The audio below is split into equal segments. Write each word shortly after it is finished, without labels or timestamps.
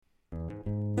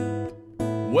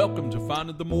Welcome to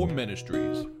Finding the More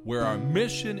Ministries, where our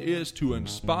mission is to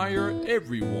inspire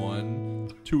everyone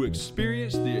to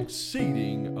experience the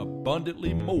exceeding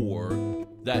abundantly more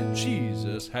that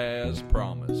Jesus has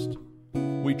promised.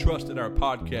 We trust that our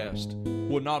podcast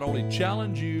will not only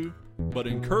challenge you, but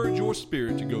encourage your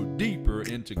spirit to go deeper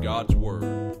into God's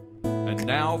Word. And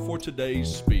now for today's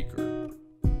speaker.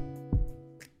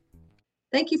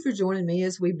 Thank you for joining me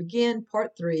as we begin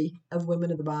part 3 of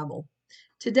Women of the Bible.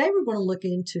 Today we're going to look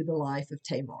into the life of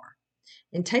Tamar.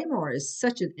 And Tamar is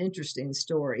such an interesting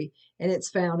story, and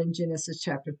it's found in Genesis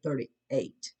chapter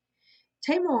 38.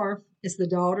 Tamar is the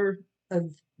daughter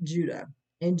of Judah,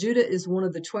 and Judah is one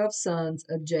of the 12 sons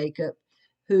of Jacob,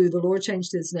 who the Lord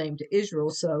changed his name to Israel.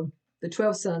 So the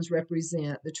 12 sons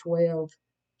represent the 12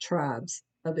 tribes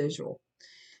of Israel.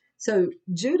 So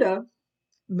Judah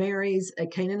marries a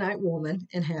Canaanite woman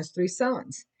and has 3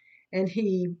 sons, and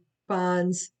he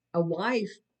finds a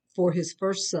wife for his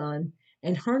first son,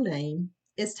 and her name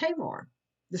is Tamar.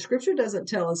 The scripture doesn't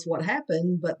tell us what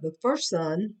happened, but the first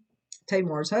son,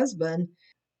 Tamar's husband,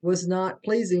 was not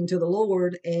pleasing to the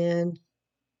Lord, and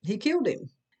he killed him.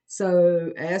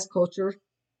 So as culture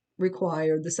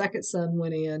required, the second son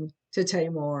went in to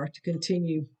Tamar to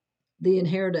continue the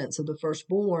inheritance of the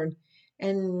firstborn,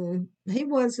 and he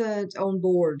wasn't on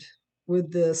board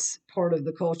with this part of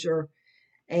the culture,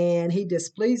 and he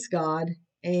displeased God,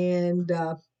 and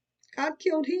God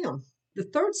killed him. The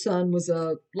third son was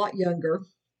a lot younger,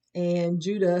 and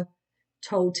Judah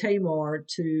told Tamar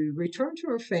to return to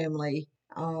her family.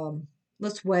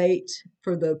 Let's wait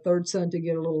for the third son to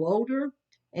get a little older,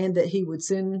 and that he would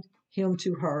send him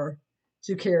to her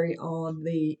to carry on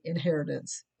the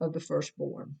inheritance of the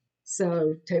firstborn.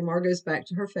 So Tamar goes back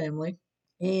to her family,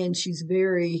 and she's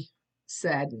very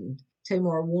saddened.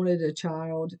 Tamar wanted a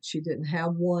child. She didn't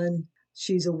have one.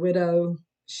 She's a widow.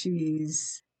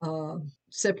 She's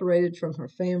separated from her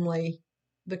family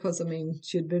because,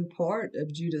 she had been part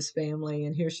of Judah's family,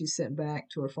 and here she's sent back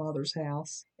to her father's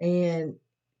house, and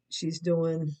she's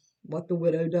doing what the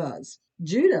widow does.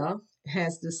 Judah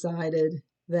has decided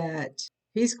that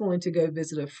he's going to go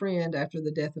visit a friend after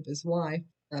the death of his wife,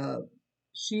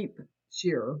 sheep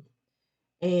shearer,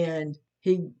 and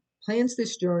he plans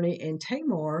this journey, and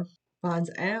Tamar finds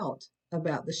out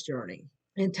about this journey.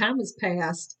 And time has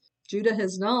passed. Judah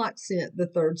has not sent the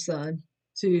third son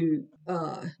to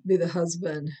be the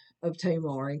husband of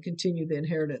Tamar and continue the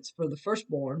inheritance for the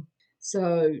firstborn.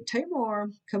 So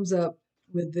Tamar comes up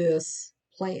with this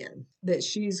plan that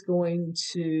she's going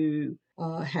to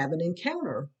have an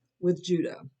encounter with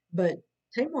Judah. But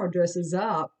Tamar dresses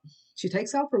up. She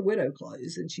takes off her widow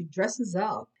clothes, and she dresses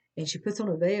up, and she puts on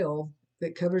a veil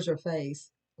that covers her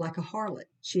face like a harlot.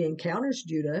 She encounters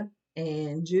Judah,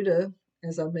 and Judah,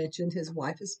 as I mentioned, his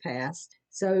wife has passed,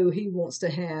 so he wants to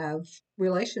have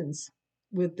relations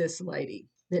with this lady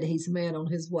that he's met on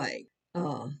his way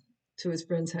to his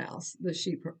friend's house, the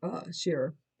sheep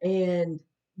shearer. And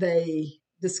they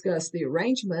discuss the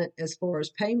arrangement as far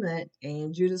as payment,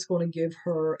 and Judah's going to give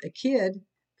her a kid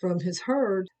from his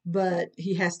herd, but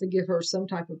he has to give her some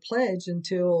type of pledge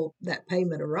until that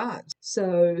payment arrives.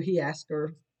 So he asks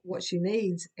her what she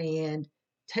needs, and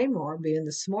Tamar, being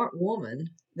the smart woman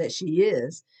that she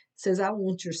is, says, "I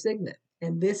want your signet."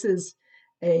 And this is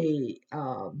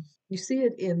you see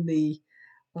it in the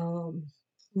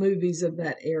movies of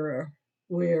that era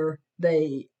where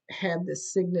they have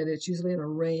this signet. It's usually in a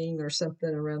ring or something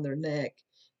around their neck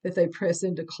that they press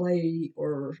into clay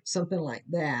or something like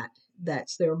that.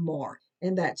 That's their mark,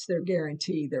 and that's their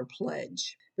guarantee, their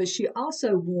pledge. But she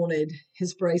also wanted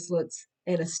his bracelets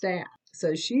and a staff.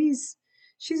 So she's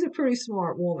a pretty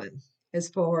smart woman as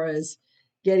far as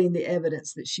getting the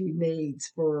evidence that she needs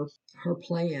for her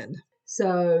plan.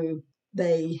 So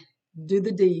they do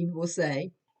the deed, we'll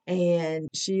say, and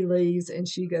she leaves, and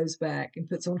she goes back and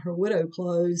puts on her widow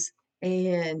clothes,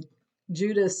 and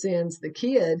Judah sends the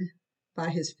kid by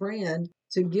his friend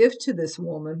to give to this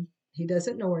woman. He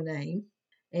doesn't know her name,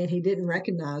 and he didn't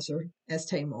recognize her as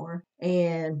Tamar,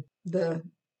 and the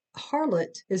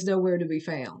harlot is nowhere to be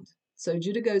found. So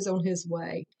Judah goes on his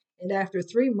way, and after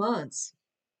 3 months,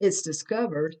 it's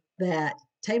discovered that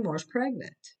Tamar's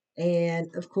pregnant. And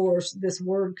of course, this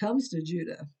word comes to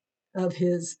Judah of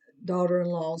his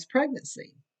daughter-in-law's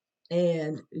pregnancy.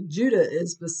 And Judah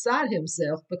is beside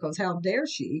himself because how dare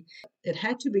she? It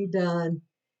had to be done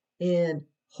in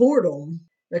whoredom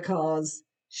because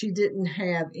she didn't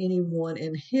have anyone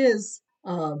in his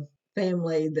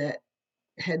family that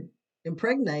had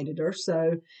impregnated her.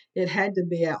 So it had to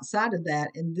be outside of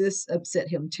that. And this upset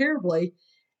him terribly.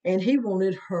 And he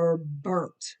wanted her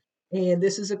burnt. And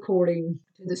this is according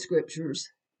to the scriptures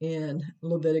in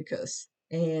Leviticus.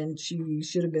 and she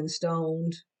should have been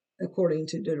stoned according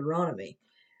to Deuteronomy.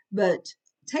 But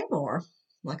Tamar,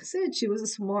 like I said, she was a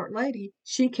smart lady.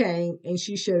 She came and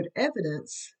she showed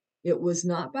evidence. It was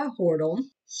not by whoredom.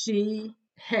 She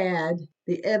had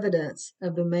the evidence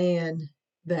of the man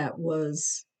that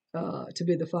was to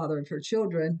be the father of her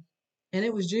children, and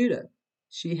it was Judah.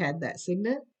 She had that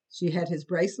signet. She had his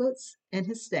bracelets and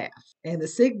his staff. And the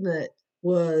signet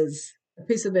was a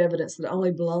piece of evidence that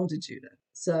only belonged to Judah.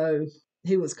 So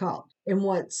he was caught. And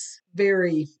what's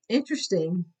very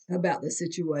interesting about the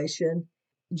situation,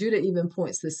 Judah even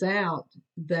points this out,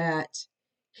 that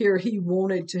here he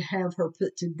wanted to have her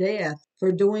put to death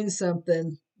for doing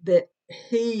something that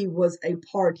he was a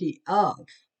party of.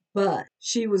 But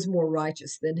she was more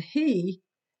righteous than he,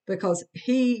 because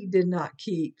he did not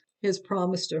keep his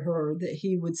promise to her that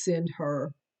he would send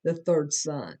her the third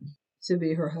son to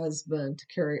be her husband, to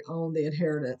carry on the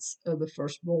inheritance of the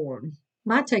firstborn.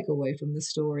 My takeaway from the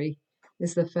story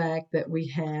is the fact that we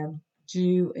have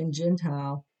Jew and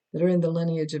Gentile that are in the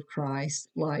lineage of Christ,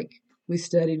 like we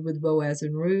studied with Boaz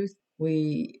and Ruth.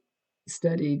 We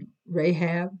studied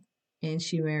Rahab, and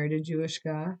she married a Jewish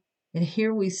guy. And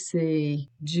here we see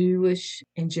Jewish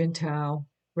and Gentile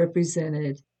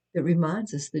represented. That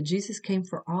reminds us that Jesus came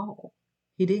for all.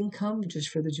 He didn't come just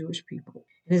for the Jewish people.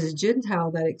 And as a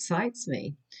Gentile, that excites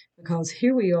me, because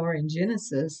here we are in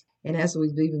Genesis, and as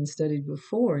we've even studied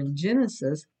before in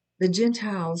Genesis, the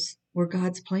Gentiles were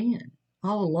God's plan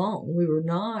all along. We were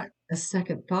not a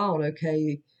second thought,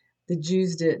 okay, the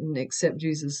Jews didn't accept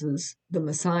Jesus as the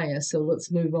Messiah, so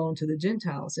let's move on to the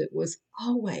Gentiles. It was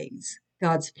always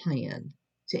God's plan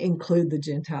to include the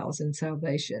Gentiles in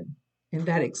salvation, and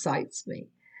that excites me.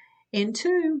 And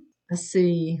two, I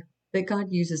see that God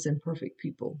uses imperfect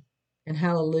people. And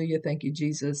hallelujah, thank you,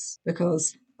 Jesus,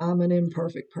 because I'm an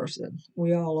imperfect person.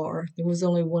 We all are. There was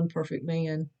only one perfect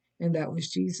man, and that was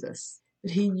Jesus.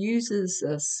 But he uses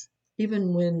us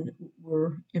even when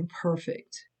we're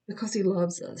imperfect, because he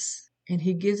loves us. And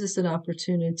he gives us an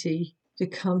opportunity to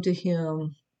come to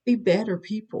him, be better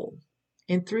people.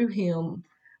 And through him,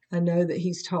 I know that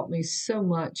he's taught me so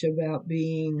much about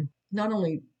being, not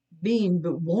only being,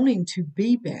 but wanting to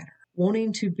be better,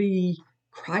 wanting to be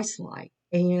Christ-like.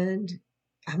 And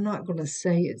I'm not going to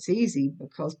say it's easy,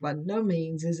 because by no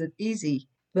means is it easy,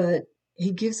 but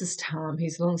he gives us time.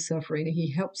 He's long-suffering, and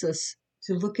he helps us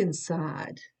to look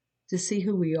inside, to see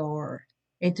who we are,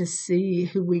 and to see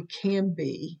who we can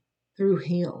be through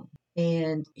him.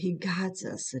 And he guides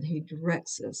us, and he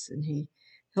directs us, and he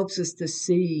helps us to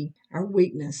see our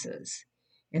weaknesses,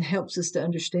 and helps us to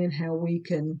understand how we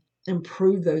can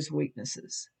improve those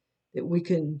weaknesses, that we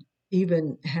can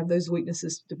even have those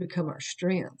weaknesses to become our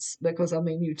strengths. Because, I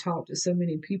mean, you talk to so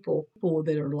many people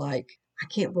that are like, I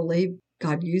can't believe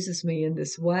God uses me in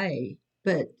this way.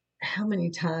 But how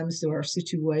many times do our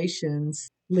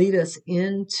situations lead us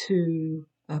into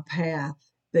a path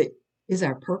that is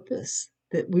our purpose,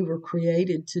 that we were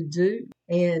created to do?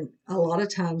 And a lot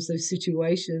of times those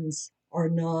situations are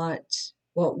not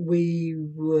what we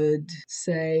would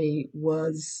say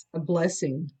was a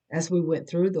blessing as we went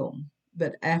through them.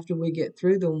 But after we get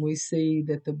through them, we see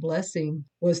that the blessing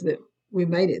was that we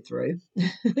made it through,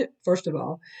 first of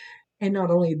all. And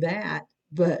not only that,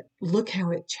 but look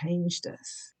how it changed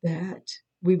us, that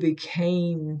we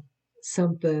became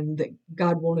something that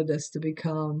God wanted us to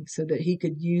become, so that he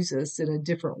could use us in a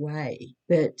different way,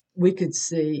 that we could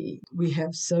see we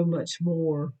have so much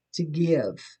more to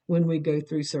give when we go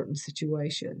through certain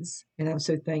situations. And I'm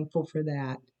so thankful for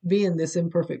that, being this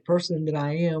imperfect person that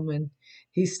I am, and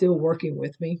he's still working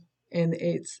with me. And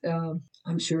it's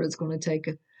I'm sure it's going to take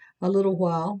a little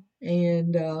while,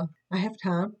 and I have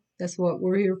time. That's what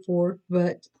we're here for.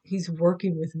 But he's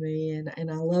working with me, and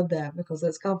I love that, because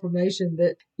that's confirmation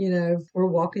that, we're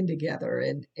walking together,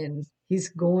 and he's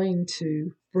going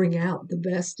to bring out the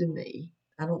best in me.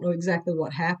 I don't know exactly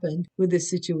what happened with this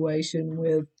situation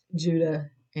with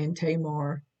Judah and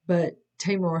Tamar, but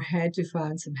Tamar had to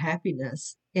find some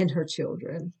happiness in her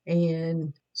children,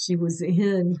 and she was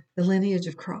in the lineage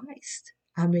of Christ.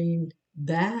 I mean,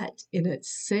 that in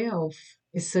itself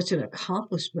is such an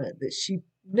accomplishment that she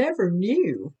never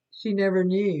knew. She never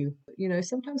knew.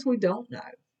 Sometimes we don't know.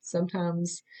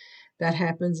 Sometimes that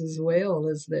happens as well,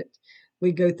 is that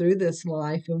we go through this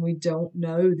life and we don't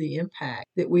know the impact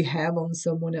that we have on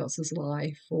someone else's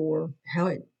life, or how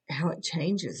it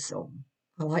changes them.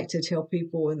 I like to tell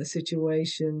people in the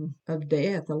situation of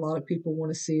death, a lot of people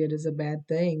want to see it as a bad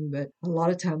thing, but a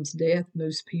lot of times death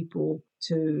moves people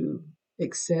to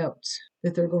accept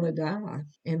that they're going to die,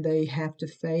 and they have to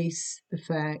face the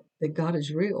fact that God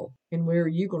is real, and where are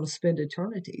you going to spend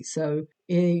eternity? So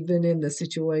even in the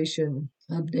situation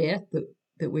of death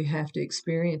that we have to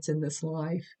experience in this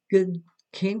life, good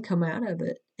can come out of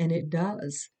it, and it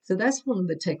does. So that's one of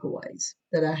the takeaways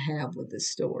that I have with this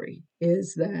story,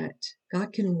 is that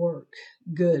God can work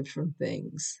good from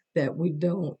things that we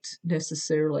don't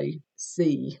necessarily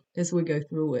see as we go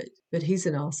through it. But He's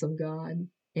an awesome God,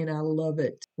 and I love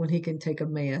it when He can take a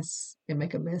mess and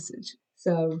make a message.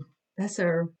 So that's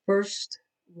our first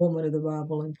woman of the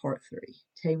Bible in part 3,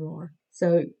 Tamar.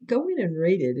 So go in and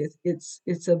read it.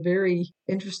 It's a very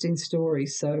interesting story.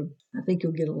 So I think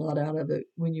you'll get a lot out of it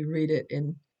when you read it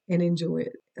and enjoy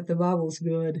it. If the Bible's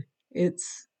good,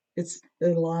 it's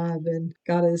alive, and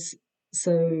God is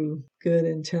so good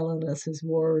in telling us His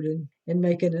word and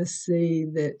making us see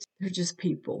that they're just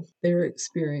people. Their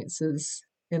experiences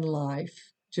in life,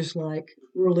 just like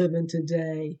we're living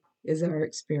today, is our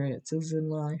experiences in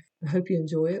life. I hope you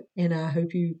enjoy it, and I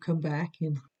hope you come back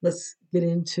and let's get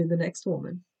into the next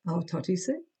woman. I'll talk to you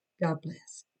soon. God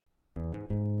bless.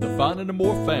 The Finding the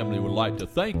More family would like to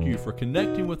thank you for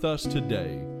connecting with us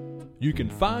today. You can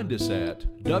find us at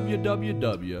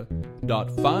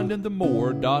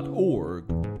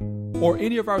www.findingthemore.org or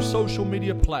any of our social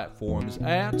media platforms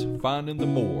at Finding the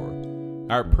More.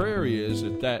 Our prayer is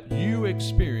that you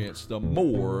experience the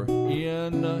more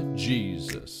in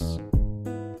Jesus.